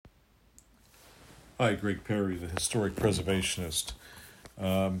Hi, Greg Perry, the historic preservationist.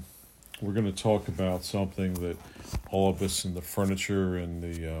 We're going to talk about something that all of us in the furniture and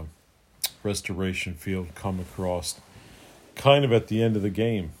the restoration field come across kind of at the end of the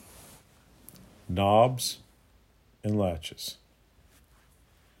game: knobs and latches.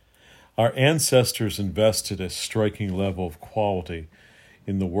 Our ancestors invested a striking level of quality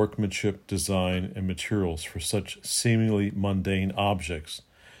in the workmanship, design, and materials for such seemingly mundane objects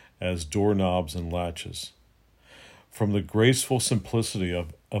as doorknobs and latches. From the graceful simplicity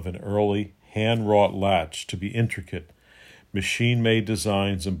of an early hand-wrought latch to the intricate, machine-made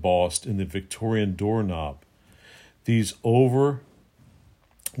designs embossed in the Victorian doorknob, these overlooked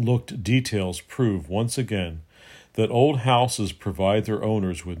details prove once again that old houses provide their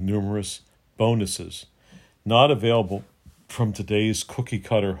owners with numerous bonuses not available from today's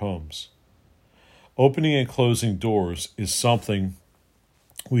cookie-cutter homes. Opening and closing doors is something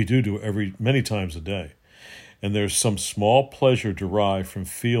we do many times a day, and there's some small pleasure derived from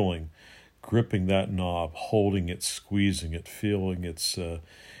gripping that knob, holding it, squeezing it, feeling its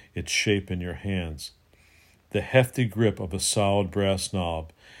shape in your hands. The hefty grip of a solid brass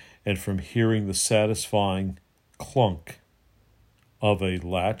knob, and from hearing the satisfying clunk of a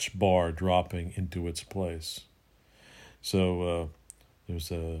latch bar dropping into its place. So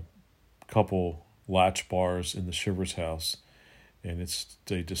there's a couple latch bars in the Shivers house, and it's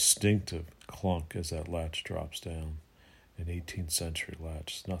a distinctive clunk as that latch drops down. An 18th century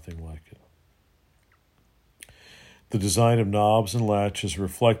latch, nothing like it. The design of knobs and latches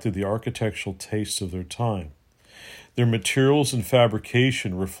reflected the architectural tastes of their time. Their materials and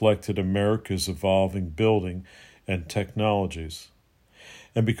fabrication reflected America's evolving building and technologies.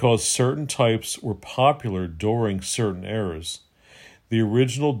 And because certain types were popular during certain eras, the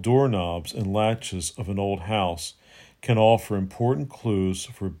original doorknobs and latches of an old house can offer important clues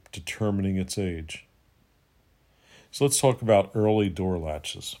for determining its age. So let's talk about early door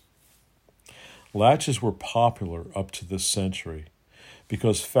latches. Latches were popular up to this century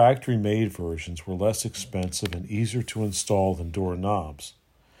because factory-made versions were less expensive and easier to install than doorknobs.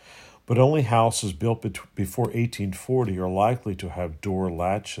 But only houses built before 1840 are likely to have door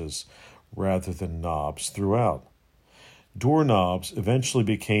latches rather than knobs throughout. Doorknobs eventually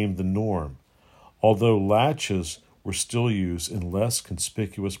became the norm, although latches were still used in less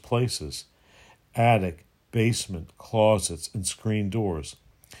conspicuous places: attic, basement, closets, and screen doors,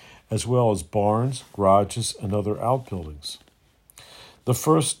 as well as barns, garages, and other outbuildings. The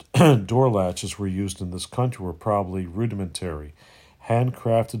first door latches were used in this country were probably rudimentary,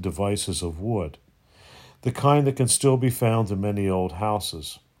 handcrafted devices of wood, the kind that can still be found in many old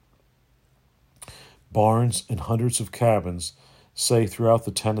houses. Barns and hundreds of cabins, say throughout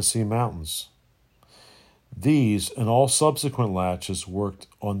the Tennessee mountains. These and all subsequent latches worked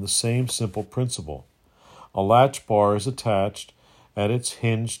on the same simple principle. A latch bar is attached at its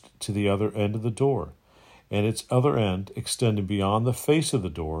hinged to the other end of the door, and its other end, extending beyond the face of the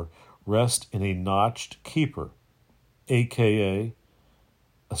door, rests in a notched keeper, aka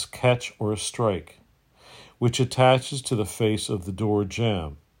a catch or a strike, which attaches to the face of the door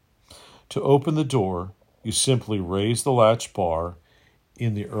jamb. To open the door, you simply raise the latch bar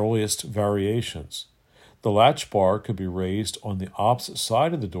in the earliest variations. The latch bar could be raised on the opposite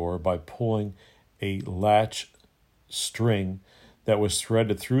side of the door by pulling a latch string that was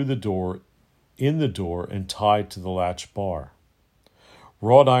threaded through the door in the door and tied to the latch bar.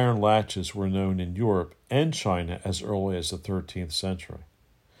 Wrought iron latches were known in Europe and China as early as the 13th century.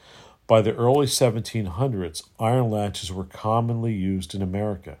 By the early 1700s, iron latches were commonly used in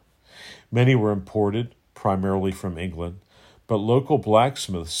America. Many were imported, primarily from England, but local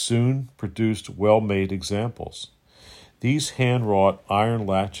blacksmiths soon produced well-made examples. These hand-wrought iron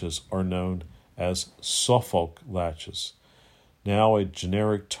latches are known as Suffolk latches, now a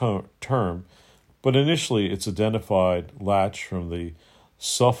generic term, but initially it's identified latch from the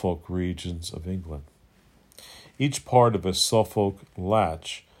Suffolk regions of England. Each part of a Suffolk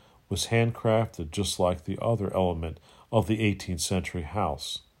latch was handcrafted just like the other element of the 18th century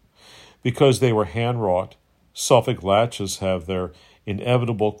house. Because they were hand-wrought, Suffolk latches have their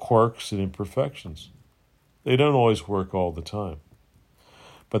inevitable quirks and imperfections. They don't always work all the time.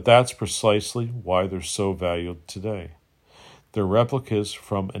 But that's precisely why they're so valued today. They're replicas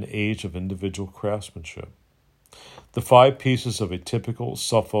from an age of individual craftsmanship. The 5 pieces of a typical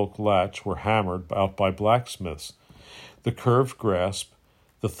Suffolk latch were hammered out by blacksmiths: the curved grasp,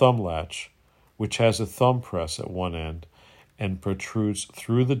 the thumb latch, which has a thumb press at one end and protrudes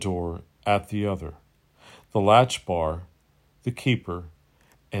through the door at the other, the latch bar, the keeper,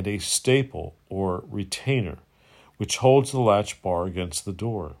 and a staple or retainer, which holds the latch bar against the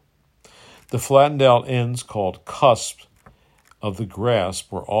door. The flattened out ends, called cusps of the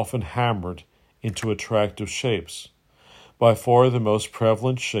grasp, were often hammered into attractive shapes. By far the most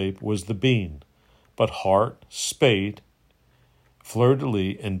prevalent shape was the bean, but heart, spade,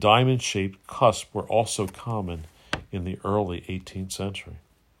 fleur-de-lis, and diamond-shaped cusp were also common in the early 18th century.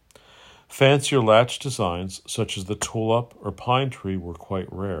 Fancier latch designs, such as the tulip or pine tree, were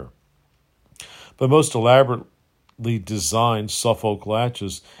quite rare. But most elaborately designed Suffolk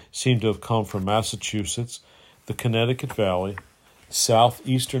latches seem to have come from Massachusetts, the Connecticut Valley,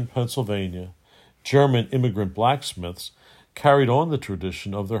 southeastern Pennsylvania. German immigrant blacksmiths carried on the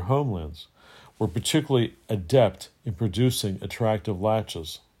tradition of their homelands, were particularly adept in producing attractive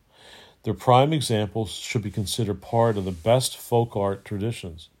latches. Their prime examples should be considered part of the best folk art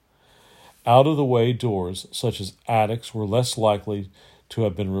traditions. Out-of-the-way doors, such as attics, were less likely to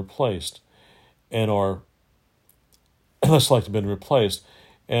have been replaced, and are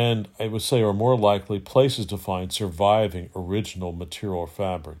and I would say are more likely places to find surviving original material or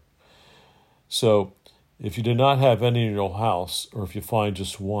fabric. So, if you do not have any in your house, or if you find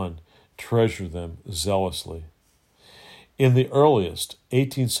just one, treasure them zealously. In the earliest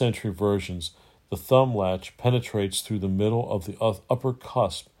 18th century versions, the thumb latch penetrates through the middle of the upper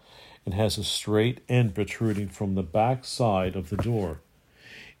cusp and has a straight end protruding from the back side of the door.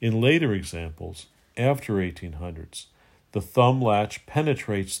 In later examples, after 1800s, the thumb latch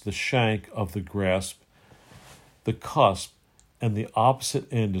penetrates the shank of the grasp, the cusp, and the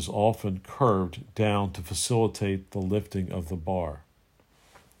opposite end is often curved down to facilitate the lifting of the bar.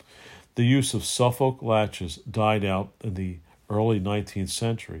 The use of Suffolk latches died out in the early 19th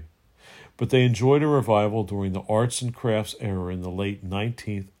century, but they enjoyed a revival during the arts and crafts era in the late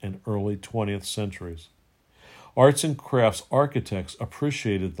 19th and early 20th centuries. Arts and crafts architects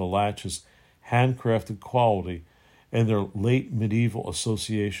appreciated the latches' handcrafted quality and their late medieval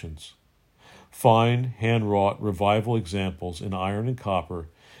associations. Fine, hand-wrought revival examples in iron and copper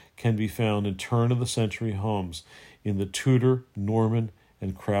can be found in turn-of-the-century homes in the Tudor, Norman,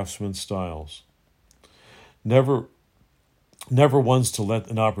 and Craftsman styles. Never ones to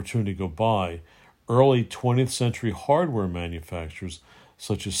let an opportunity go by, early 20th century hardware manufacturers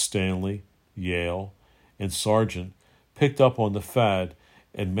such as Stanley, Yale, and Sargent picked up on the fad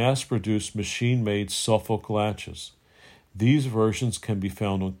and mass-produced machine-made Suffolk latches. These versions can be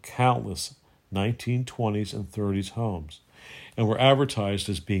found on countless 1920s and 30s homes, and were advertised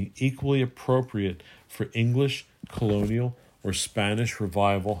as being equally appropriate for English, colonial, or Spanish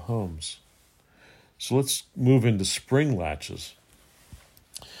revival homes. So let's move into spring latches.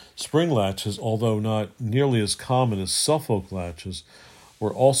 Spring latches, although not nearly as common as Suffolk latches,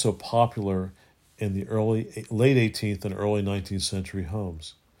 were also popular in the late 18th and early 19th century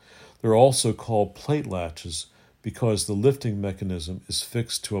homes. They're also called plate latches because the lifting mechanism is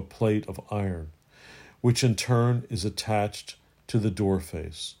fixed to a plate of iron, which in turn is attached to the door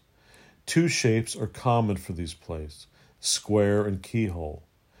face. Two shapes are common for these plates, square and keyhole.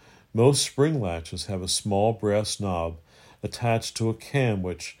 Most spring latches have a small brass knob attached to a cam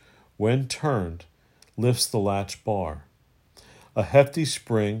which, when turned, lifts the latch bar. A hefty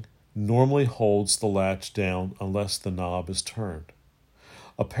spring normally holds the latch down unless the knob is turned.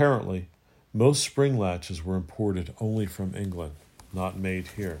 Apparently, most spring latches were imported only from England, not made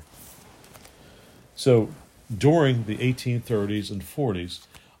here. So, during the 1830s and 40s,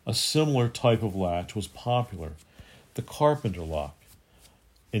 a similar type of latch was popular, the carpenter lock,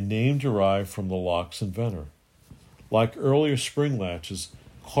 a name derived from the lock's inventor. Like earlier spring latches,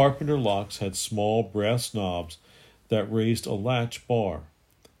 carpenter locks had small brass knobs that raised a latch bar.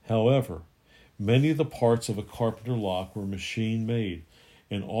 However, many of the parts of a carpenter lock were machine-made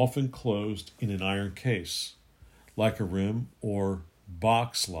and often closed in an iron case, like a rim or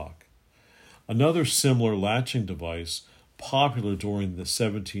box lock. Another similar latching device, popular during the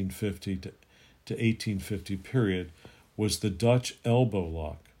 1750 to 1850 period, was the Dutch elbow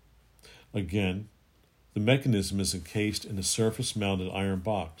lock. Again, the mechanism is encased in a surface-mounted iron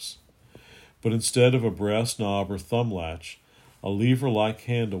box, but instead of a brass knob or thumb latch, a lever-like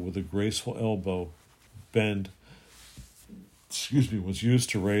handle with a graceful elbow bend was used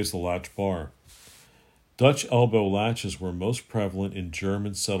to raise the latch bar. Dutch elbow latches were most prevalent in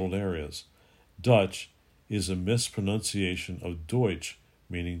German settled areas. Dutch is a mispronunciation of Deutsch,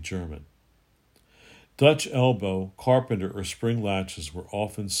 meaning German. Dutch elbow, carpenter, or spring latches were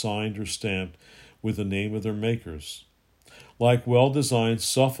often signed or stamped with the name of their makers. Like well-designed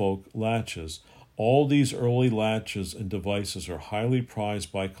Suffolk latches, all these early latches and devices are highly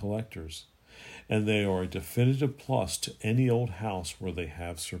prized by collectors, and they are a definitive plus to any old house where they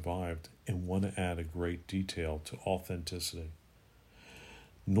have survived and want to add a great detail to authenticity.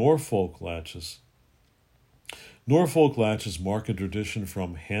 Norfolk latches. Norfolk latches mark a transition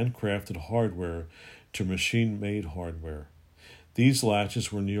from handcrafted hardware to machine-made hardware. These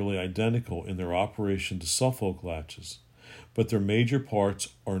latches were nearly identical in their operation to Suffolk latches, but their major parts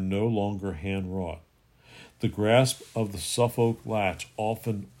are no longer hand-wrought. The grasp of the Suffolk latch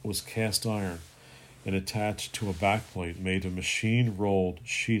often was cast iron and attached to a backplate made of machine-rolled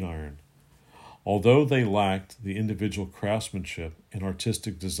sheet iron. Although they lacked the individual craftsmanship and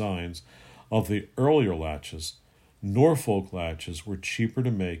artistic designs of the earlier latches, Norfolk latches were cheaper to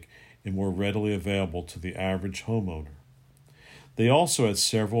make and more readily available to the average homeowner. They also had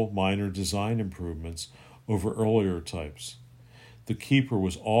several minor design improvements over earlier types. The keeper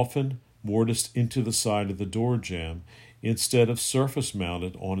was often mortised into the side of the door jamb instead of surface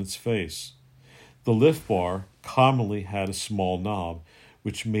mounted on its face. The lift bar commonly had a small knob,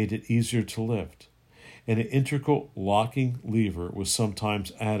 which made it easier to lift, and an integral locking lever was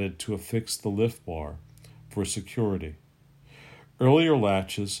sometimes added to affix the lift bar for security. Earlier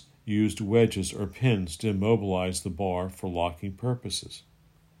latches used wedges or pins to immobilize the bar for locking purposes.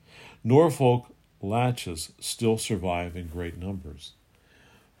 Norfolk latches still survive in great numbers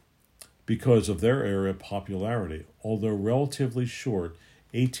because of their era popularity, although relatively short,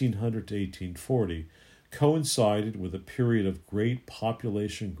 1800 to 1840, coincided with a period of great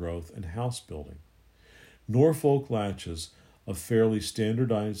population growth and house building. Norfolk latches of fairly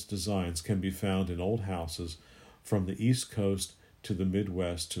standardized designs can be found in old houses from the East Coast to the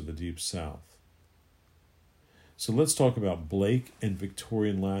Midwest to the Deep South. So let's talk about Blake and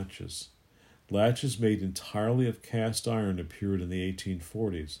Victorian latches. Latches made entirely of cast iron appeared in the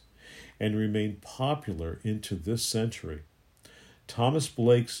 1840s and remained popular into this century. Thomas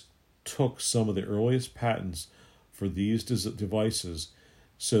Blake took some of the earliest patents for these devices,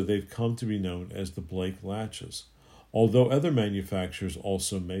 so they've come to be known as the Blake latches, although other manufacturers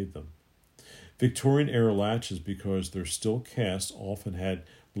also made them. Victorian-era latches, because they're still cast, often had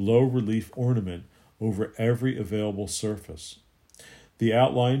low-relief ornament over every available surface. The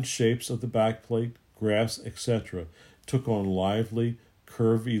outline shapes of the backplate, graphs, etc. took on lively,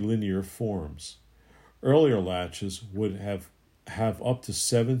 curvilinear forms. Earlier latches would have up to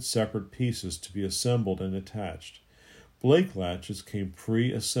 7 separate pieces to be assembled and attached. Blake latches came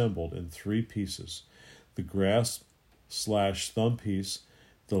pre-assembled in 3 pieces: the grasp/thumb piece,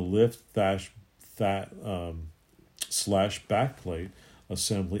 the lift/backplate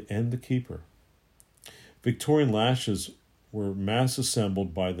assembly, and the keeper. Victorian latches were mass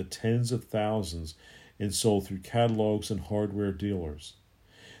assembled by the tens of thousands and sold through catalogs and hardware dealers.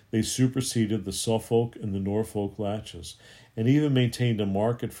 They superseded the Suffolk and the Norfolk latches, and even maintained a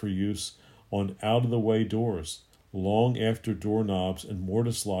market for use on out-of-the-way doors, long after doorknobs and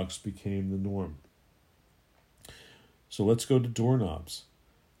mortise locks became the norm. So let's go to doorknobs.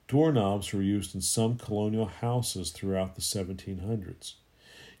 Doorknobs were used in some colonial houses throughout the 1700s,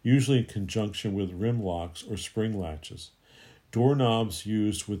 usually in conjunction with rim locks or spring latches. Doorknobs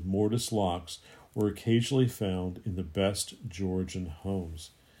used with mortise locks were occasionally found in the best Georgian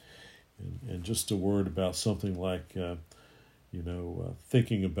homes. And just a word about something like,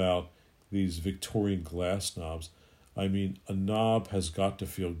 thinking about these Victorian glass knobs. I mean, a knob has got to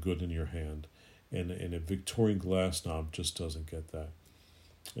feel good in your hand, and a Victorian glass knob just doesn't get that.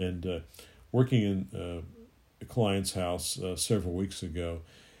 And working in a client's house several weeks ago,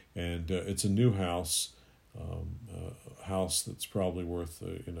 and it's a new house, a house that's probably worth,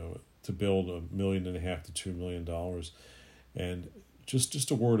 to build $1.5 million to $2 million, and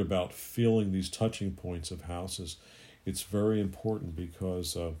just a word about feeling these touching points of houses. It's very important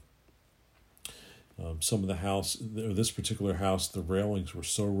because some of the house, this particular house, the railings were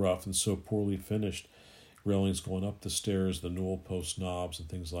so rough and so poorly finished. Railings going up the stairs, the newel post knobs, and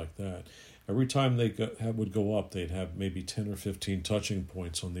things like that. Every time they would go up, they'd have maybe 10 or 15 touching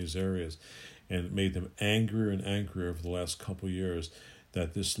points on these areas, and it made them angrier and angrier over the last couple of years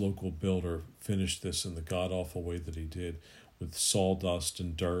that this local builder finished this in the god-awful way that he did, with sawdust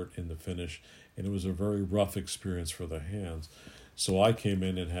and dirt in the finish, and it was a very rough experience for their hands. So I came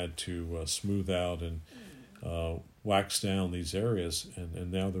in and had to smooth out and wax down these areas,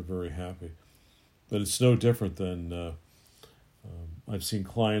 and now they're very happy. But it's no different than I've seen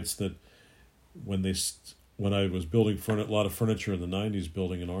clients that when I was building a lot of furniture in the 90s,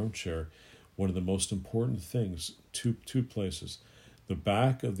 building an armchair, one of the most important things, two places, the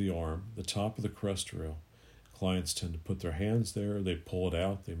back of the arm, the top of the crest rail. Clients tend to put their hands there, they pull it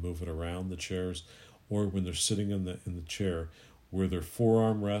out, they move it around the chairs, or when they're sitting in the chair, where their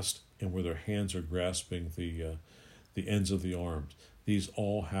forearm rests and where their hands are grasping the ends of the arms. These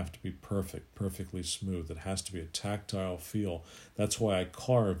all have to be perfect, perfectly smooth. It has to be a tactile feel. That's why I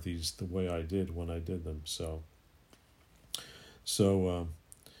carved these the way I did when I did them. So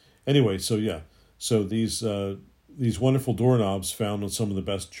anyway, so yeah, so these wonderful doorknobs found on some of the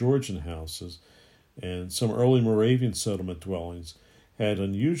best Georgian houses and some early Moravian settlement dwellings had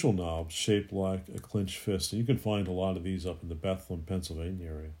unusual knobs shaped like a clenched fist. And you can find a lot of these up in the Bethlehem, Pennsylvania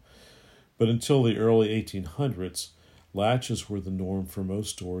area. But until the early 1800s, latches were the norm for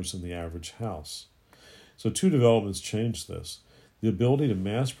most doors in the average house. So two developments changed this: the ability to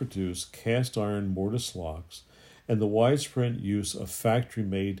mass-produce cast-iron mortise locks and the widespread use of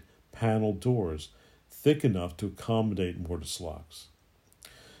factory-made paneled doors thick enough to accommodate mortise locks.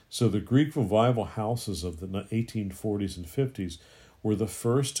 So the Greek Revival houses of the 1840s and 50s were the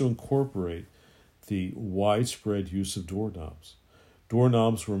first to incorporate the widespread use of doorknobs.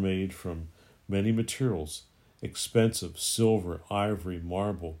 Doorknobs were made from many materials: expensive silver, ivory,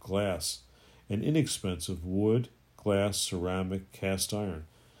 marble, glass, and inexpensive wood, glass, ceramic, cast iron.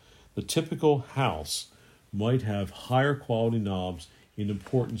 The typical house might have higher quality knobs in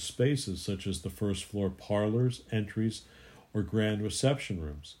important spaces such as the first floor parlors, entries, or grand reception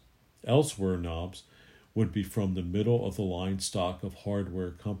rooms. Elsewhere, knobs would be from the middle of the line stock of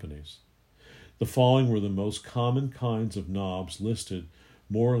hardware companies. The following were the most common kinds of knobs listed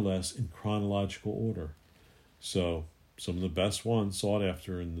more or less in chronological order. So, some of the best ones sought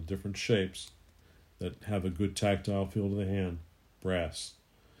after in the different shapes that have a good tactile feel to the hand: brass.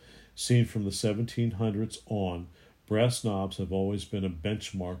 Seen from the 1700s on, brass knobs have always been a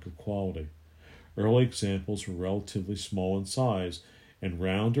benchmark of quality. Early examples were relatively small in size and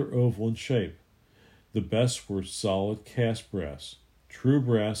round or oval in shape. The best were solid cast brass. True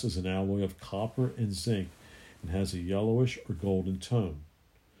brass is an alloy of copper and zinc and has a yellowish or golden tone.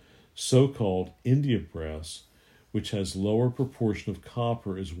 So-called India brass, which has lower proportion of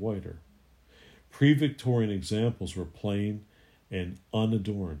copper, is whiter. Pre-Victorian examples were plain and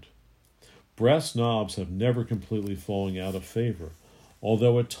unadorned. Brass knobs have never completely fallen out of favor,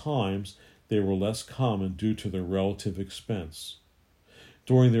 although at times they were less common due to their relative expense.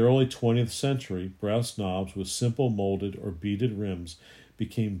 During the early 20th century, brass knobs with simple molded or beaded rims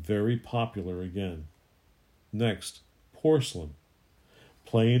became very popular again. Next, porcelain.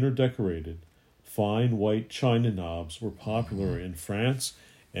 Plain or decorated, fine white china knobs were popular in France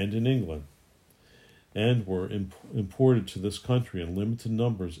and in England, and were imported to this country in limited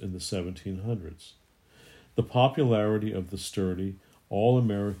numbers in the 1700s. The popularity of the sturdy,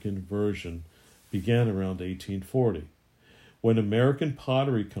 all-American version began around 1840, when American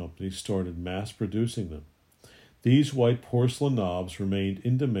pottery companies started mass-producing them. These white porcelain knobs remained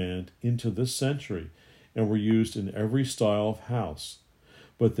in demand into this century and were used in every style of house,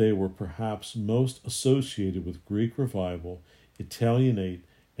 but they were perhaps most associated with Greek Revival, Italianate,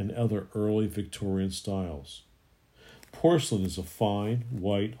 and other early Victorian styles. Porcelain is a fine,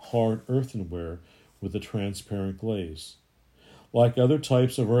 white, hard earthenware with a transparent glaze. Like other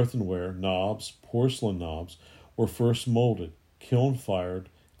types of earthenware, porcelain knobs, were first molded, kiln-fired,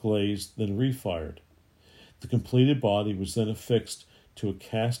 glazed, then refired. The completed body was then affixed to a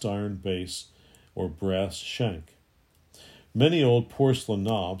cast-iron base or brass shank. Many old porcelain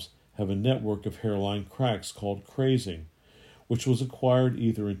knobs have a network of hairline cracks called crazing, which was acquired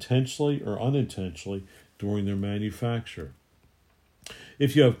either intentionally or unintentionally during their manufacture.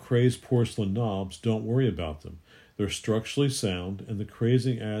 If you have crazed porcelain knobs, don't worry about them. They're structurally sound, and the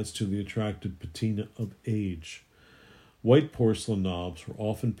crazing adds to the attractive patina of age. White porcelain knobs were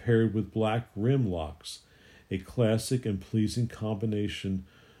often paired with black rim locks, a classic and pleasing combination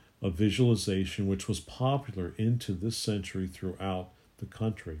of visualization which was popular into this century throughout the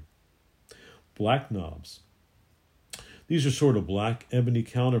country. Black knobs. These are sort of black ebony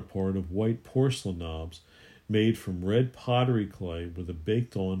counterpart of white porcelain knobs made from red pottery clay with a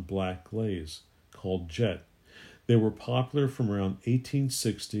baked-on black glaze called jet. They were popular from around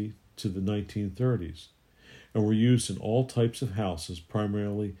 1860 to the 1930s and were used in all types of houses,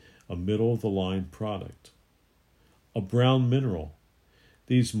 primarily a middle-of-the-line product. A brown mineral.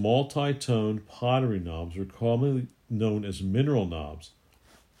 These multi-toned pottery knobs are commonly known as mineral knobs.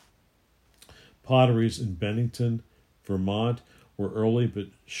 Potteries in Bennington, Vermont, were early but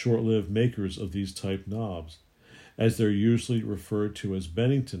short-lived makers of these type knobs, as they're usually referred to as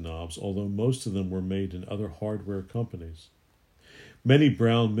Bennington knobs, although most of them were made in other hardware companies. Many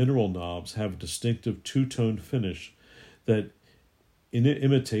brown mineral knobs have a distinctive two-toned finish that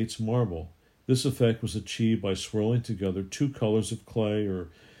imitates marble. This effect was achieved by swirling together two colors of clay or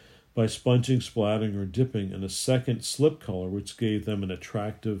by sponging, splatting, or dipping in a second slip color, which gave them an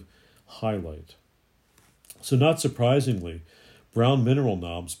attractive highlight. So not surprisingly, Brown mineral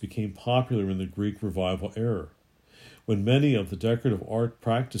knobs became popular in the Greek Revival era, when many of the decorative art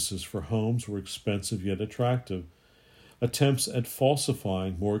practices for homes were expensive yet attractive. Attempts at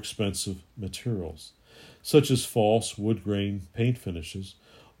falsifying more expensive materials, such as false wood grain paint finishes,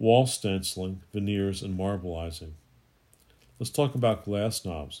 wall stenciling, veneers, and marbleizing. Let's talk about glass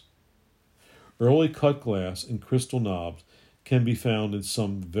knobs. Early cut glass and crystal knobs can be found in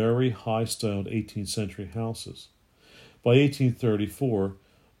some very high-styled 18th century houses. By 1834,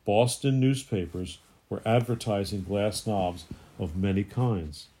 Boston newspapers were advertising glass knobs of many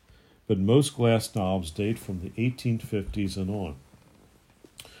kinds, but most glass knobs date from the 1850s and on.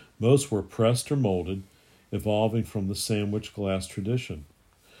 Most were pressed or molded, evolving from the sandwich glass tradition.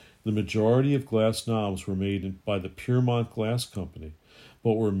 The majority of glass knobs were made by the Piermont Glass Company,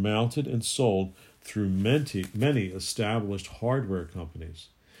 but were mounted and sold through many established hardware companies.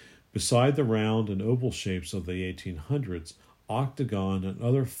 Beside the round and oval shapes of the 1800s, octagon and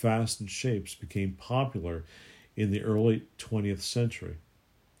other fastened shapes became popular in the early 20th century.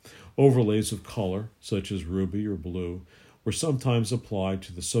 Overlays of color, such as ruby or blue, were sometimes applied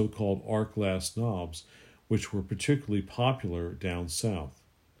to the so-called art glass knobs, which were particularly popular down south.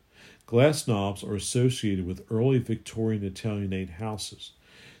 Glass knobs are associated with early Victorian Italianate houses.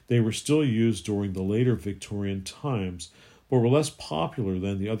 They were still used during the later Victorian times, but were less popular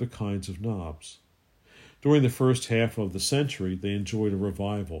than the other kinds of knobs. During the first half of the century, they enjoyed a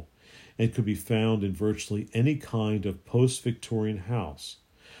revival and could be found in virtually any kind of post-Victorian house,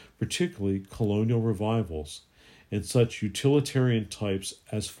 particularly colonial revivals, and such utilitarian types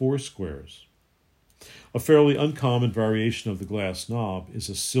as foursquares. A fairly uncommon variation of the glass knob is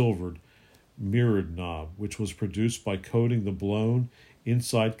a silvered, mirrored knob, which was produced by coating the blown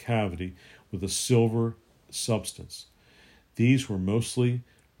inside cavity with a silver substance. These were mostly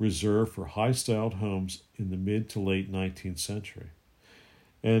reserved for high-styled homes in the mid to late 19th century.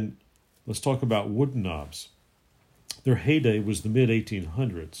 And let's talk about wooden knobs. Their heyday was the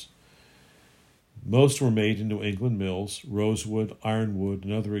mid-1800s. Most were made in New England mills. Rosewood, ironwood,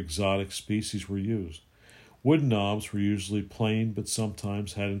 and other exotic species were used. Wooden knobs were usually plain, but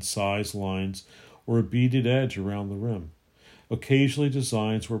sometimes had incised lines or a beaded edge around the rim. Occasionally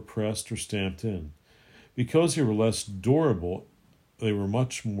designs were pressed or stamped in. Because they were less durable, they were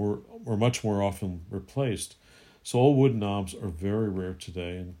much more often replaced. So old wooden knobs are very rare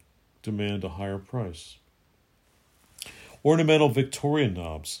today and demand a higher price. Ornamental Victorian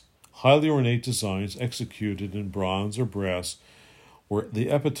knobs, highly ornate designs executed in bronze or brass, were the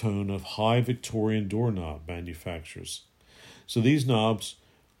epitome of high Victorian doorknob manufacturers. So these knobs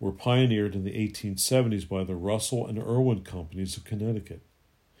were pioneered in the 1870s by the Russell and Irwin companies of Connecticut.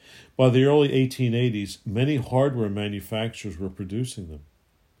 By the early 1880s, many hardware manufacturers were producing them.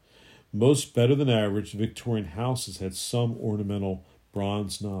 Most better than average Victorian houses had some ornamental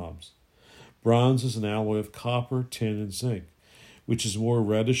bronze knobs. Bronze is an alloy of copper, tin, and zinc, which is more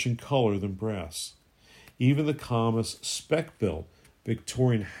reddish in color than brass. Even the commonest spec-built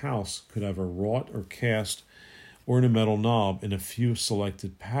Victorian house could have a wrought or cast ornamental knob in a few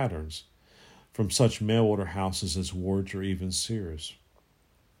selected patterns from such mail-order houses as Ward's or even Sears.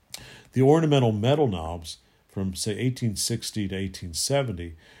 The ornamental metal knobs from, say, 1860 to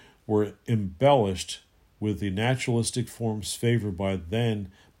 1870 were embellished with the naturalistic forms favored by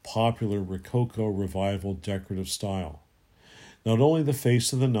then popular Rococo Revival decorative style. Not only the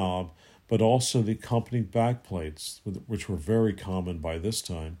face of the knob, but also the accompanying backplates, which were very common by this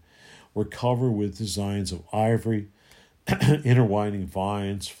time, were covered with designs of ivory, intertwining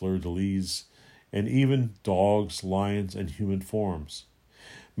vines, fleur-de-lis, and even dogs, lions, and human forms.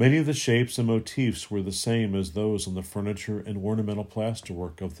 Many of the shapes and motifs were the same as those on the furniture and ornamental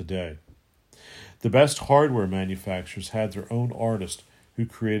plasterwork of the day. The best hardware manufacturers had their own artists who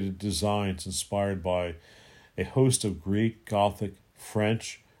created designs inspired by a host of Greek, Gothic,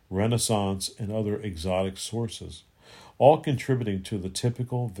 French, Renaissance, and other exotic sources, all contributing to the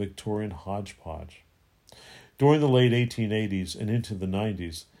typical Victorian hodgepodge. During the late 1880s and into the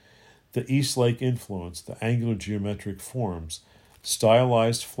 90s, the Eastlake influence, the angular geometric forms,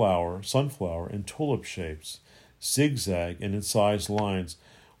 stylized flower, sunflower, and tulip shapes, zigzag and incised lines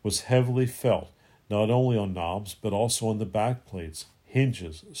was heavily felt not only on knobs but also on the backplates,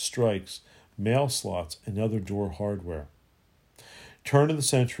 hinges, strikes, mail slots, and other door hardware.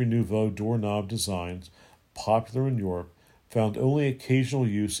 Turn-of-the-century Nouveau doorknob designs, popular in Europe, found only occasional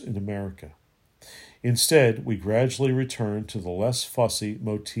use in America. Instead, we gradually returned to the less fussy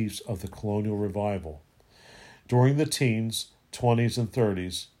motifs of the colonial revival. During the teens, 20s, and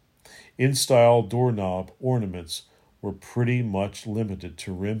 30s, in-style doorknob ornaments were pretty much limited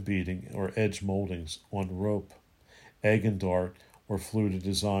to rim beading or edge moldings on rope, egg and dart, or fluted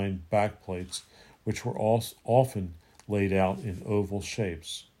design backplates, which were often laid out in oval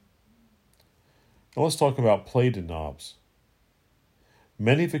shapes. Now let's talk about plated knobs.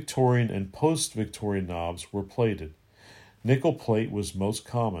 Many Victorian and post-Victorian knobs were plated. Nickel plate was most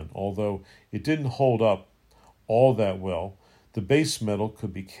common, although it didn't hold up all that well. The base metal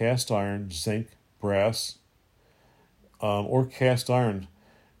could be cast iron, zinc, brass, or cast iron,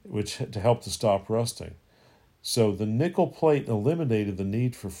 which to help to stop rusting. So the nickel plate eliminated the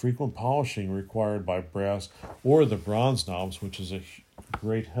need for frequent polishing required by brass or the bronze knobs, which is a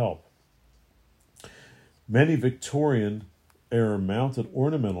great help. Many Victorian-era mounted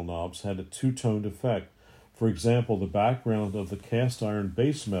ornamental knobs had a two-toned effect. For example, the background of the cast iron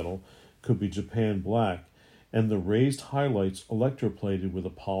base metal could be Japan black, and the raised highlights electroplated with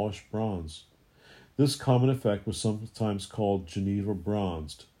a polished bronze. This common effect was sometimes called Geneva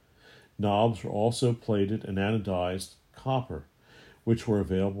bronzed. Knobs were also plated and anodized copper, which were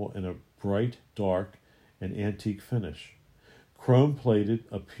available in a bright, dark, and antique finish. Chrome plated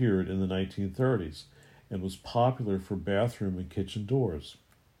appeared in the 1930s and was popular for bathroom and kitchen doors.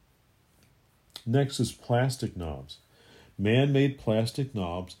 Next is plastic knobs. Man-made plastic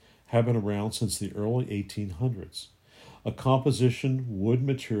knobs have been around since the early 1800s. A composition wood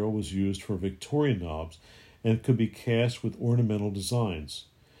material was used for Victorian knobs and could be cast with ornamental designs.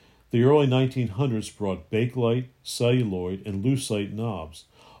 The early 1900s brought Bakelite, celluloid, and lucite knobs,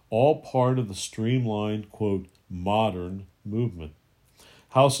 all part of the streamlined, quote, modern movement.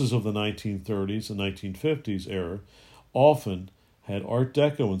 Houses of the 1930s and 1950s era often had Art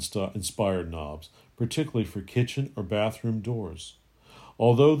Deco inspired knobs, particularly for kitchen or bathroom doors.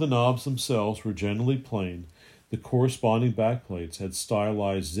 Although the knobs themselves were generally plain, the corresponding backplates had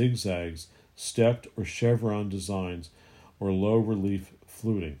stylized zigzags, stepped or chevron designs, or low-relief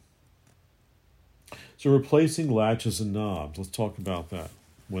fluting. So replacing latches and knobs, let's talk about that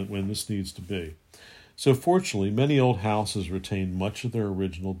when this needs to be. So fortunately, many old houses retain much of their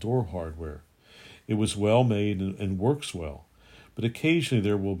original door hardware. It was well made and works well, but occasionally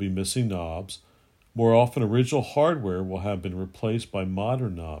there will be missing knobs. More often, original hardware will have been replaced by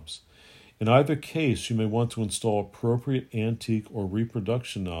modern knobs. In either case, you may want to install appropriate antique or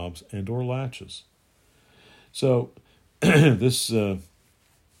reproduction knobs and or latches. So this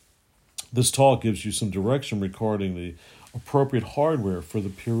talk gives you some direction regarding the appropriate hardware for the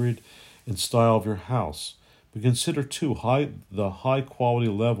period and style of your house. But consider, too, the high quality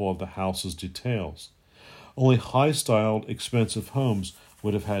level of the house's details. Only high-styled, expensive homes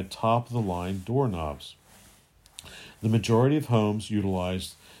would have had top-of-the-line doorknobs. The majority of homes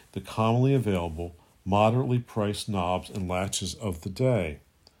utilized the commonly available, moderately priced knobs and latches of the day.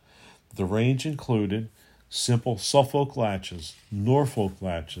 The range included simple Suffolk latches, Norfolk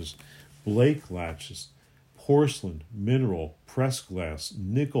latches, Blake latches, porcelain, mineral, pressed glass,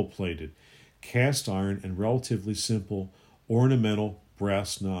 nickel-plated, cast iron, and relatively simple ornamental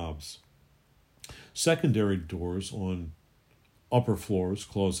brass knobs. Secondary doors on upper floors,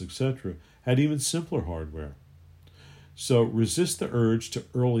 closets, etc., had even simpler hardware. So resist the urge to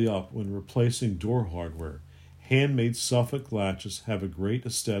early up when replacing door hardware. Handmade Suffolk latches have a great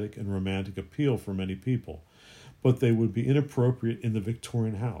aesthetic and romantic appeal for many people, but they would be inappropriate in the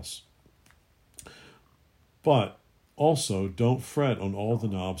Victorian house. But also, don't fret on all the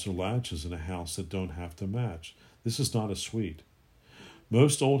knobs or latches in a house that don't have to match. This is not a suite.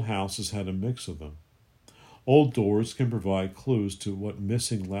 Most old houses had a mix of them. Old doors can provide clues to what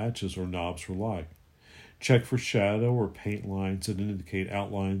missing latches or knobs were like. Check for shadow or paint lines that indicate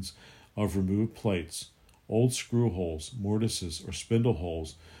outlines of removed plates. Old screw holes, mortises, or spindle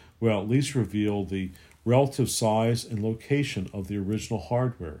holes will at least reveal the relative size and location of the original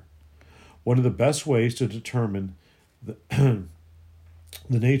hardware. One of the best ways to determine the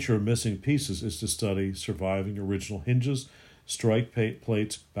nature of missing pieces is to study surviving original hinges, strike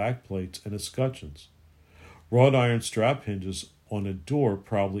plates, back plates, and escutcheons. Wrought iron strap hinges on a door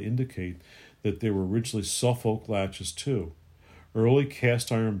probably indicate that they were originally Suffolk latches too. Early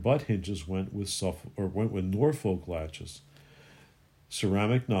cast iron butt hinges went with Norfolk latches,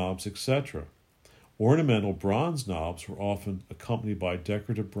 ceramic knobs, etc. Ornamental bronze knobs were often accompanied by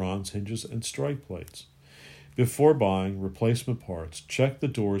decorative bronze hinges and strike plates. Before buying replacement parts, check the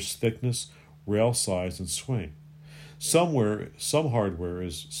door's thickness, rail size, and swing. Some hardware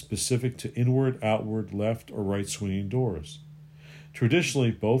is specific to inward, outward, left, or right swinging doors.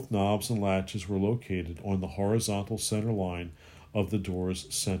 Traditionally, both knobs and latches were located on the horizontal center line of the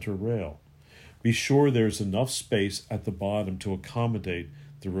door's center rail. Be sure there is enough space at the bottom to accommodate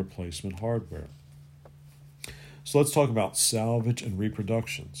the replacement hardware. So let's talk about salvage and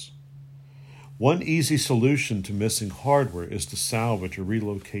reproductions. One easy solution to missing hardware is to salvage or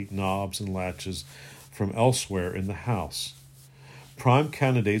relocate knobs and latches from elsewhere in the house. Prime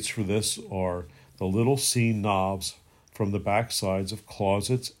candidates for this are the little C knobs from the backsides of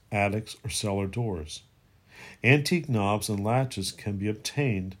closets, attics, or cellar doors. Antique knobs and latches can be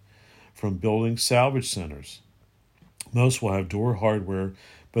obtained from building salvage centers. Most will have door hardware,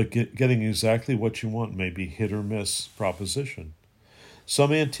 but getting exactly what you want may be hit or miss proposition.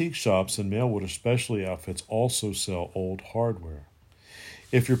 Some antique shops and mail-order specialty outfits also sell old hardware.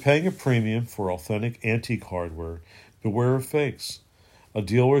 If you're paying a premium for authentic antique hardware, beware of fakes. A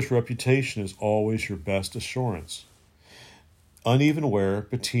dealer's reputation is always your best assurance. Uneven wear,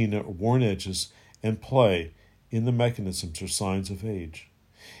 patina, worn edges, and play in the mechanisms are signs of age.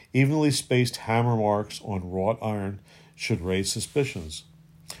 Evenly spaced hammer marks on wrought iron should raise suspicions.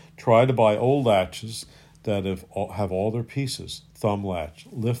 Try to buy old latches that have all their pieces: thumb latch,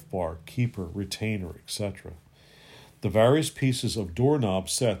 lift bar, keeper, retainer, etc. The various pieces of doorknob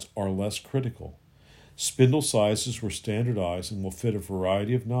sets are less critical. Spindle sizes were standardized and will fit a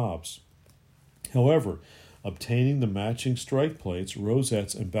variety of knobs. However, obtaining the matching strike plates,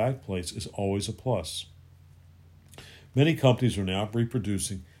 rosettes, and back plates is always a plus. Many companies are now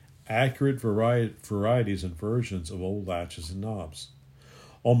reproducing accurate varieties and versions of old latches and knobs.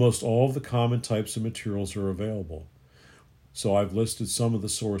 Almost all of the common types of materials are available, so I've listed some of the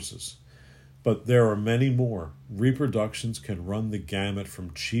sources. But there are many more. Reproductions can run the gamut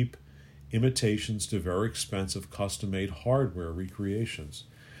from cheap imitations to very expensive custom-made hardware recreations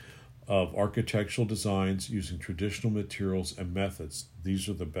of architectural designs using traditional materials and methods. These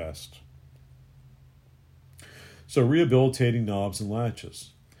are the best. So, rehabilitating knobs and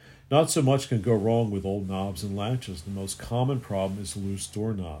latches. Not so much can go wrong with old knobs and latches. The most common problem is loose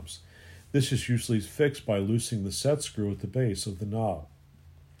doorknobs. This is usually fixed by loosening the set screw at the base of the knob,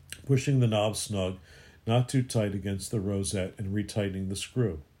 pushing the knob snug, not too tight against the rosette, and retightening the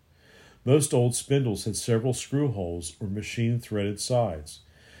screw. Most old spindles had several screw holes or machine-threaded sides.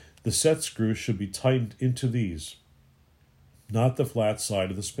 The set screws should be tightened into these, not the flat side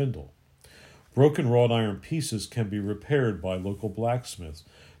of the spindle. Broken wrought iron pieces can be repaired by local blacksmiths.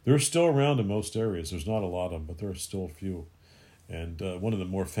 They're still around in most areas. There's not a lot of them, but there are still a few. And one of the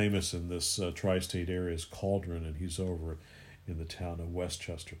more famous in this tri-state area is Cauldron, and he's over in the town of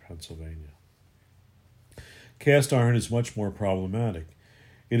Westchester, Pennsylvania. Cast iron is much more problematic.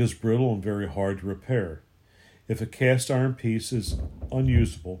 It is brittle and very hard to repair. If a cast iron piece is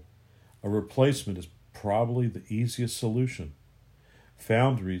unusable, a replacement is probably the easiest solution.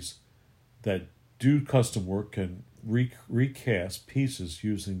 Foundries that do custom work can recast pieces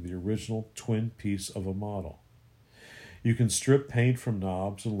using the original twin piece of a model. You can strip paint from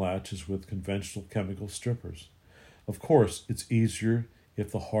knobs and latches with conventional chemical strippers. Of course, it's easier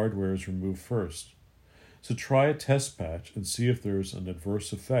if the hardware is removed first. So try a test patch and see if there's an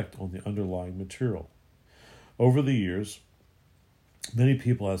adverse effect on the underlying material. Over the years, many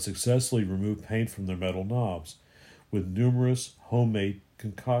people have successfully removed paint from their metal knobs with numerous homemade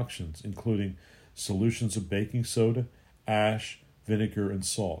concoctions, including solutions of baking soda, ash, vinegar, and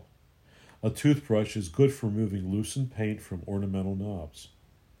salt. A toothbrush is good for removing loosened paint from ornamental knobs.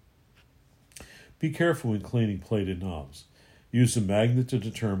 Be careful when cleaning plated knobs. Use a magnet to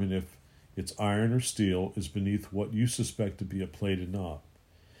determine if its iron or steel is beneath what you suspect to be a plated knob.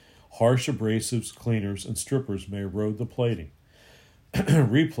 Harsh abrasives, cleaners, and strippers may erode the plating.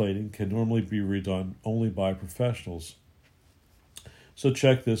 Replating can normally be redone only by professionals. So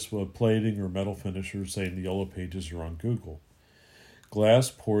check this with plating or metal finishers, say in the yellow pages or on Google. Glass,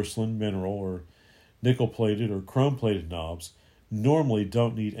 porcelain, mineral, or nickel-plated or chrome-plated knobs normally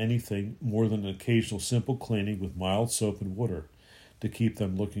don't need anything more than an occasional simple cleaning with mild soap and water to keep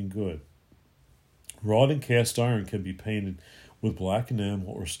them looking good. Wrought and cast iron can be painted with black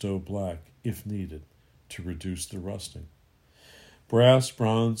enamel or stove black, if needed, to reduce the rusting. Brass,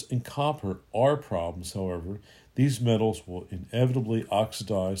 bronze, and copper are problems, however. These metals will inevitably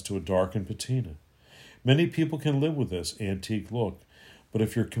oxidize to a darkened patina. Many people can live with this antique look, but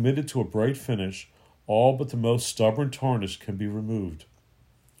if you're committed to a bright finish, all but the most stubborn tarnish can be removed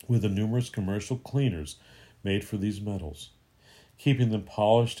with the numerous commercial cleaners made for these metals. Keeping them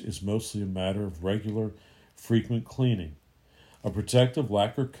polished is mostly a matter of regular, frequent cleaning. A protective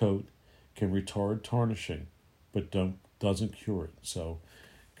lacquer coat can retard tarnishing, but doesn't cure it. So,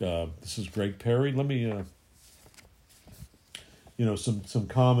 this is Greg Perry. Let me, some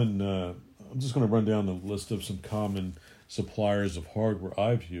common. I'm just going to run down the list of some common suppliers of hardware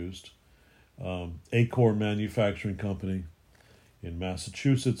I've used. Acorn Manufacturing Company in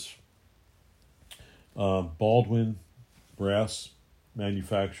Massachusetts. Baldwin Brass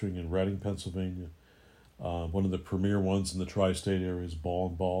manufacturing in Reading, Pennsylvania. One of the premier ones in the tri-state area is Ball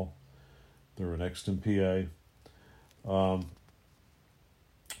and Ball. They're in Exton, PA.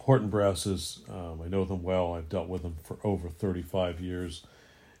 Horton Brasses, I know them well. I've dealt with them for over 35 years,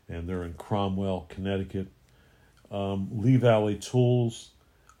 and they're in Cromwell, Connecticut. Lee Valley Tools,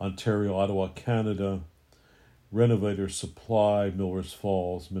 Ontario, Ottawa, Canada. Renovator Supply, Millers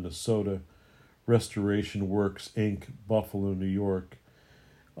Falls, Minnesota. Restoration Works, Inc., Buffalo, New York.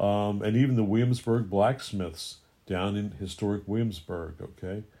 And even the Williamsburg Blacksmiths down in historic Williamsburg,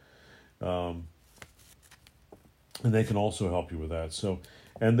 okay? And they can also help you with that. So,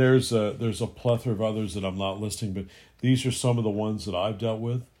 and there's a plethora of others that I'm not listing, but these are some of the ones that I've dealt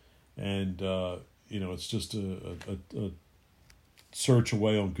with. And, it's just a search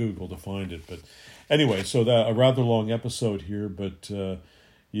away on Google to find it. But anyway, so that a rather long episode here, but,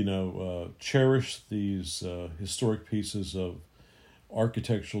 cherish these historic pieces of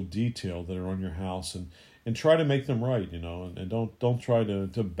architectural detail that are on your house and try to make them right, and don't try to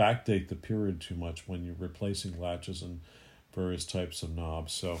backdate the period too much when you're replacing latches and various types of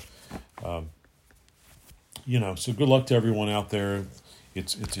knobs. So, so good luck to everyone out there.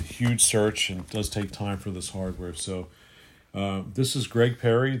 It's a huge search and it does take time for this hardware. So, this is Greg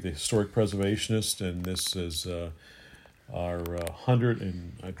Perry, the historic preservationist, and this is our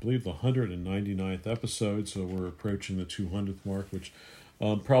 199th episode. So we're approaching the 200th mark, which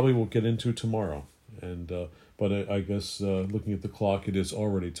probably we'll get into tomorrow. And but I guess looking at the clock, it is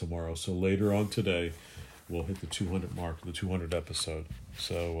already tomorrow. So later on today, we'll hit the 200 mark, the 200th episode.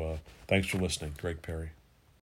 So thanks for listening, Greg Perry.